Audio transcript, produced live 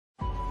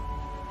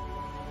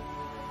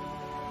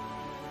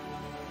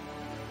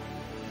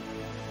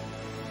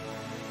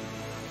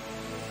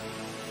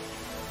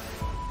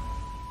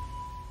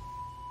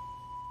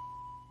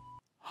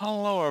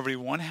Hello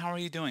everyone, how are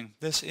you doing?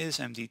 This is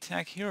MD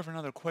Tech here with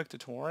another quick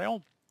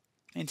tutorial.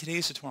 In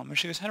today's tutorial, I'm going to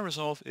show you guys how to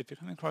resolve if you're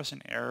coming across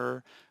an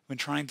error when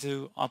trying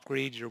to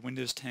upgrade your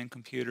Windows 10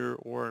 computer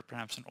or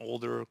perhaps an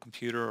older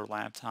computer or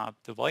laptop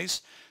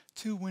device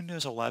to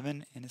Windows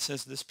 11, and it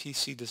says this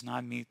PC does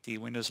not meet the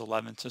Windows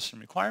 11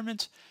 system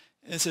requirements.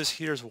 It says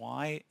here's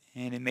why,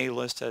 and it may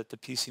list that the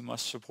PC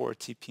must support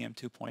TPM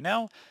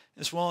 2.0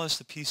 as well as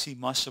the PC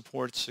must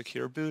support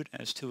secure boot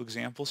as two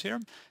examples here.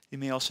 You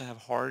may also have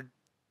hard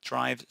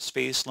drive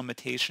space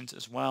limitations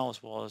as well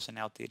as an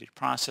outdated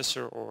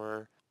processor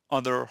or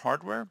other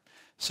hardware.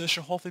 So it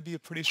should hopefully be a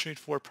pretty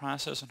straightforward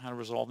process on how to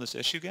resolve this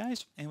issue,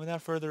 guys. And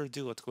without further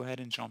ado, let's go ahead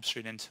and jump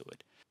straight into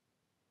it.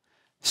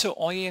 So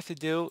all you have to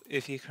do,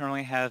 if you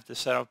currently have the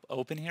setup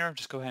open here,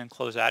 just go ahead and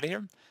close out of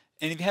here.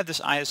 And if you have this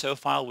ISO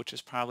file, which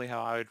is probably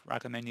how I would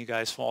recommend you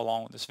guys follow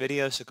along with this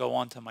video, so go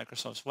on to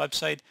Microsoft's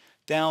website,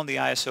 download the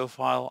ISO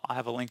file. I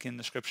have a link in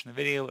the description of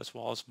the video as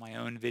well as my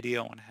own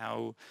video on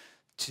how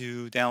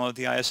to download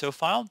the ISO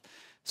file.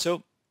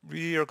 So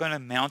we are going to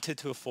mount it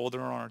to a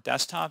folder on our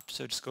desktop.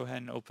 So just go ahead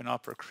and open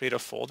up or create a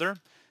folder.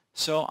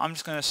 So I'm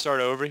just going to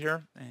start over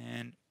here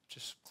and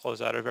just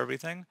close out of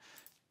everything.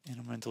 And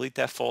I'm going to delete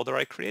that folder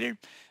I created.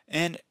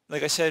 And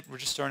like I said, we're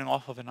just starting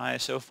off of an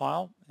ISO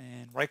file.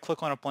 And right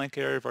click on a blank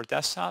area of our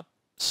desktop,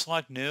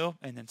 select new,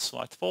 and then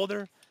select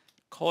folder.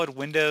 Call it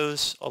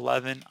Windows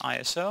 11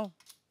 ISO.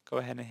 Go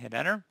ahead and hit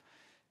enter.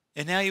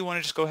 And now you want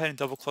to just go ahead and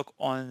double click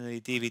on the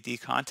DVD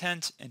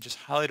content and just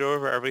highlight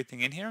over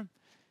everything in here.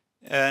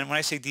 And when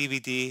I say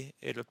DVD,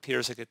 it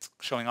appears like it's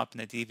showing up in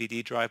the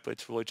DVD drive, but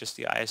it's really just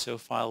the ISO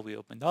file we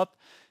opened up.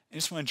 And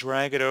just want to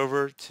drag it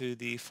over to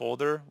the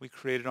folder we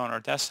created on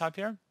our desktop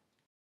here.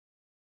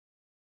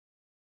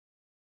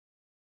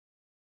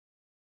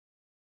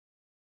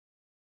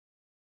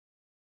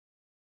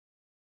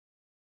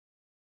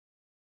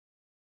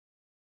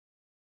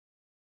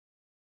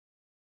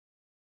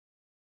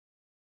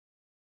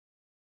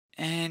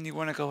 And you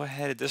want to go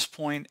ahead at this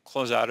point,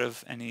 close out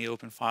of any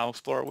Open File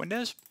Explorer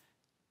windows.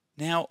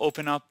 Now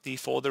open up the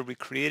folder we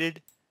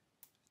created,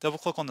 double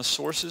click on the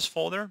sources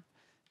folder,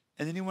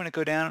 and then you want to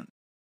go down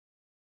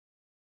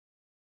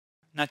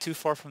not too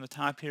far from the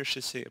top here, it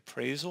should say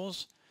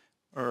appraisals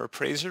or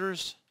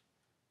appraisers.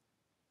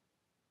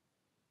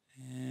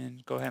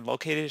 And go ahead and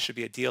locate it. It should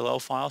be a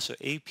DLL file. So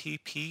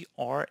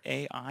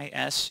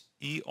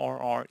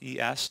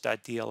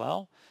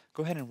appraisers.dll.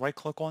 Go ahead and right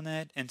click on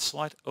that and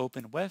select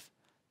open with.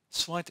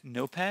 Select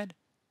notepad.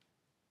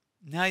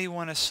 Now you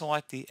want to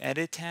select the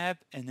edit tab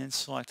and then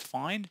select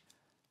find.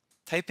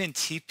 Type in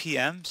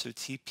TPM, so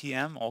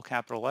TPM, all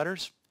capital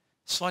letters.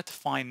 Select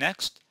find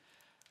next.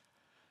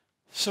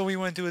 So what we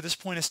want to do at this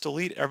point is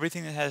delete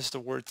everything that has the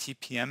word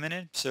TPM in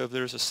it. So if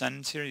there's a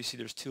sentence here, you see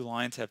there's two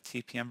lines that have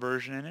TPM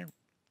version in it.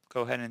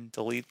 Go ahead and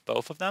delete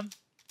both of them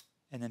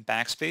and then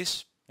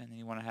backspace, and then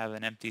you want to have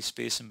an empty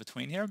space in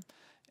between here.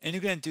 And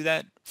you're going to do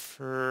that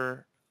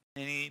for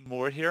any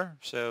more here.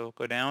 So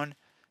go down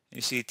and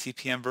you see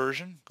TPM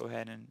version. Go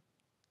ahead and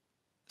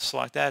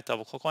select that,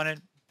 double click on it,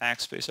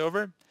 backspace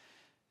over.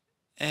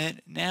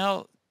 And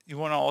now you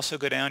want to also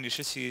go down, you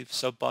should see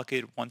sub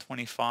bucket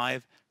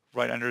 125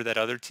 right under that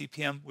other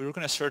TPM. We were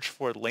going to search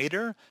for it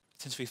later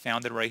since we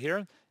found it right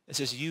here. It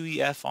says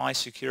UEFI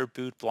secure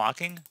boot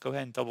blocking. Go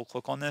ahead and double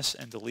click on this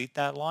and delete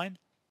that line.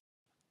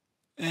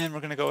 And we're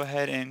going to go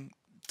ahead and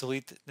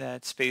delete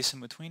that space in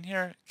between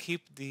here.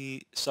 Keep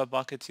the sub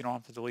buckets, you don't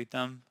have to delete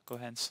them. Go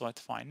ahead and select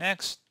find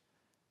next.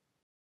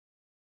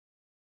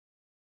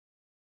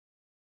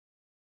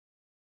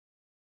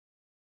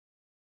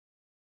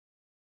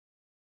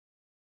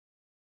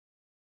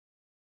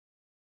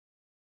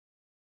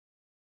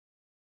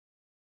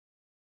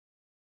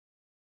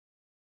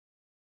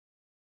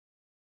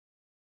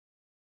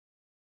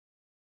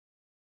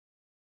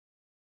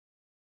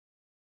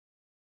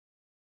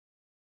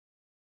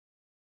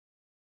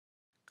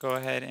 Go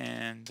ahead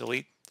and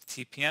delete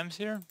the TPMs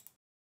here.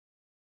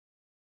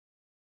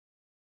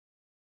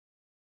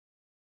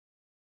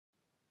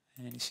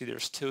 And you see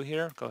there's two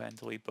here. Go ahead and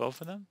delete both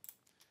of them.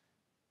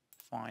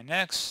 Find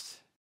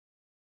next.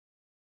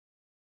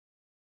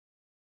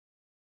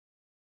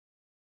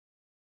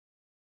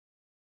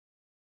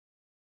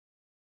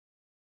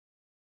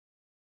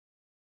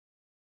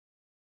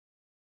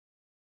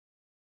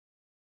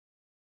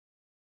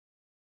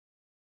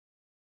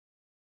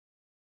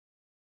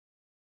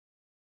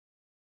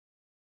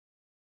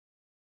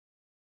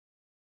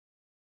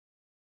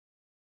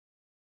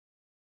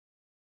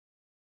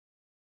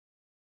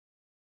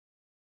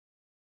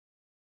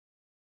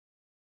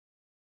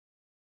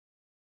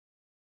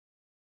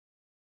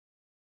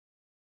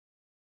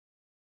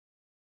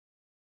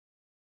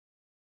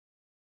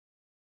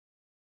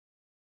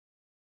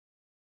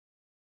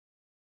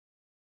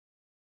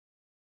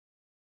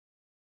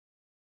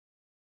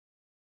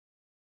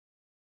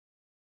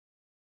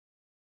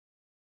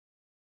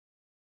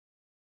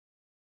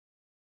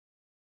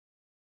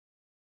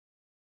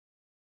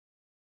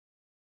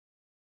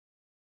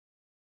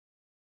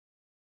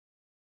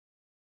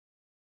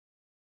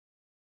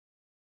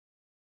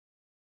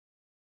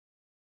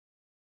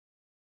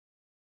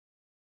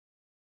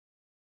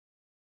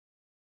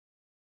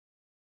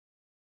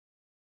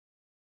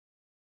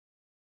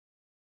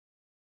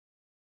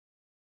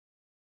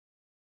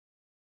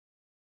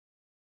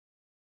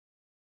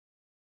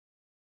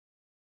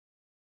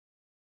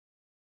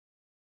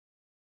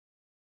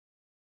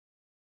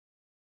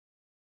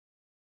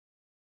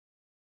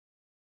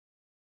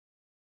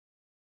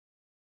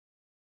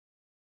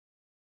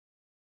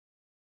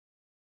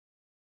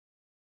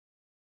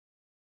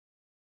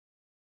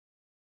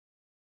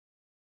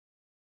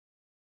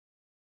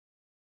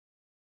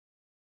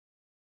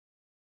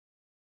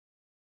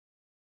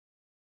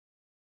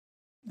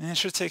 And it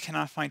should say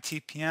cannot find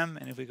TPM,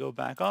 and if we go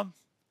back up,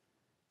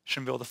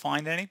 shouldn't be able to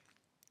find any.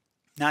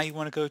 Now you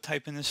want to go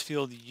type in this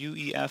field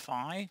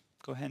UEFI.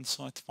 Go ahead and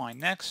select Find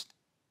Next.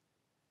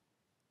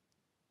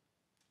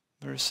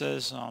 Where it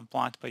says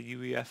blocked by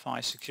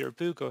UEFI secure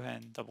boot, go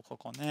ahead and double click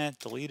on that,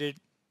 delete it,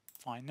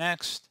 find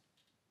next.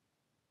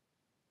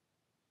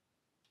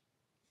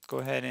 Go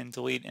ahead and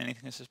delete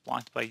anything that says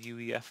blocked by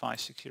UEFI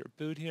secure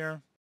boot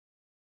here.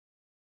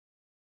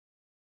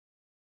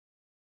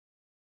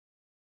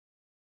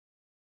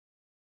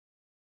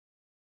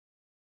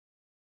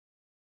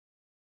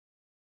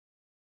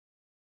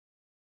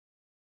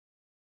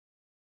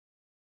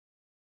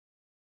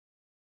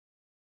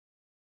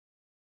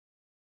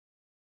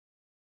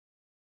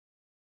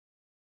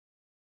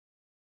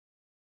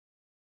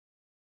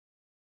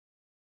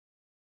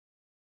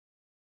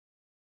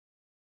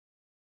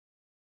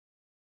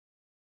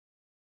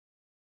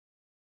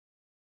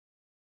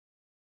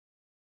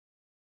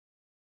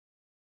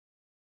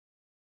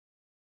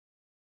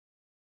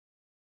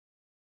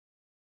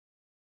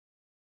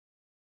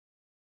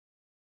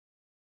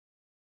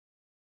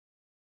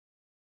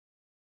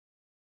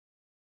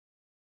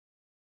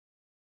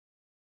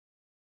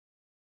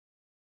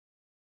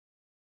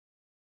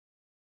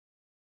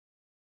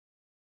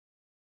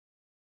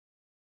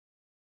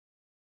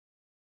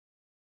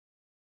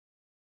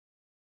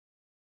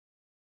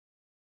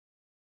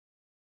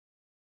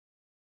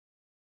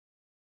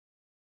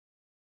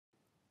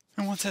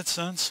 And once that's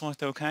done,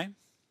 select OK.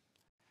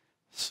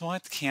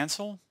 Select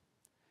Cancel,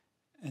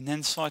 and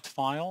then select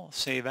File,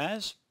 Save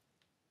As.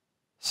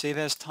 Save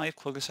As type,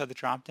 click inside the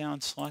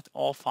drop-down, select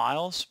All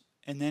Files,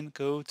 and then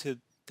go to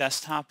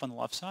Desktop on the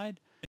left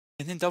side,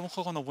 and then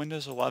double-click on the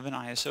Windows 11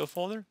 ISO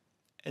folder,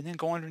 and then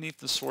go underneath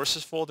the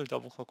Sources folder,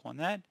 double-click on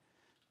that,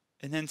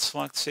 and then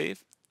select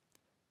Save.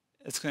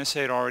 It's going to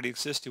say it already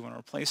exists. You want to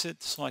replace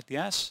it. Select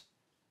Yes.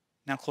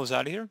 Now close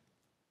out of here.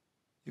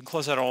 You can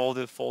close out all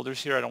the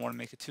folders here. I don't want to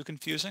make it too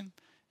confusing.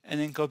 And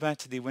then go back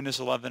to the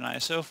Windows 11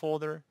 ISO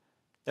folder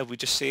that we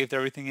just saved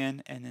everything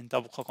in, and then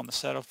double-click on the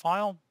setup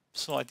file.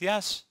 Select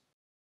Yes.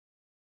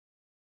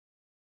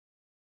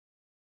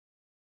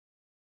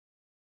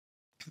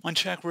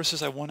 Uncheck where it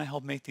says I want to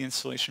help make the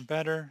installation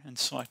better, and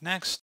select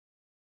Next.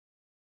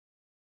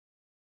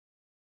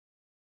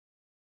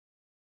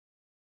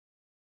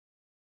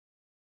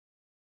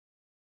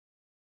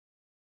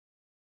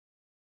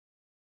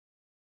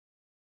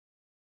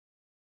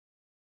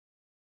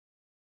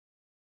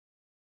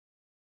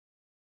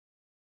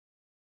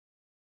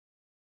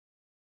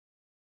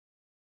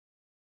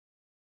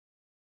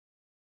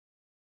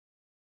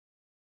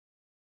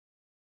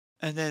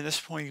 And then at this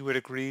point you would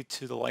agree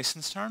to the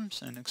license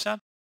terms and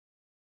accept.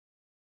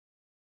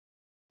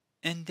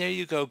 And there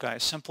you go,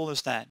 guys. Simple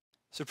as that.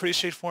 So pretty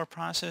straightforward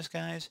process,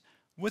 guys.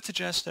 Would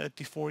suggest that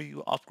before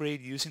you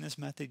upgrade using this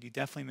method, you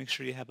definitely make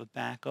sure you have a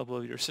backup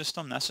of your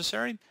system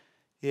necessary.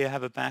 You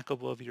have a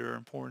backup of your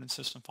important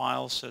system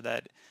files so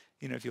that,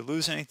 if you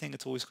lose anything,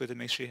 it's always good to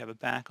make sure you have a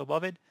backup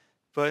of it.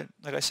 But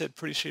like I said,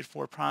 pretty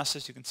straightforward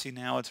process. You can see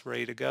now it's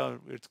ready to go.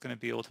 It's going to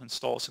be able to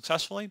install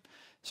successfully.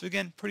 So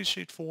again, pretty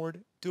straightforward.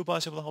 Do hope I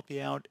was able to help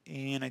you out,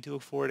 and I do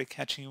look forward to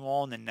catching you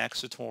all in the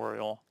next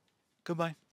tutorial. Goodbye.